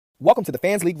Welcome to the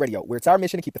Fans League Radio, where it's our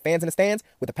mission to keep the fans in the stands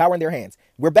with the power in their hands.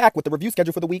 We're back with the review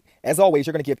schedule for the week. As always,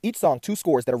 you're going to give each song 2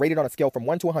 scores that are rated on a scale from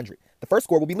 1 to 100. The first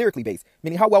score will be lyrically based,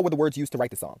 meaning how well were the words used to write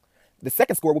the song. The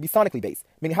second score will be sonically based,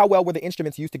 meaning how well were the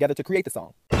instruments used together to create the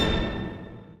song.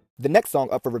 The next song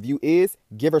up for review is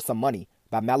Give Her Some Money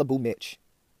by Malibu Mitch.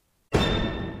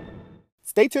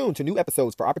 Stay tuned to new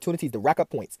episodes for opportunities to rack up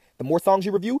points. The more songs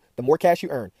you review, the more cash you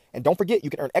earn. And don't forget, you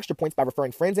can earn extra points by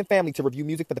referring friends and family to review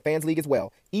music for the Fans League as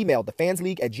well. Email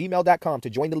thefansleague@gmail.com to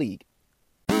join the league.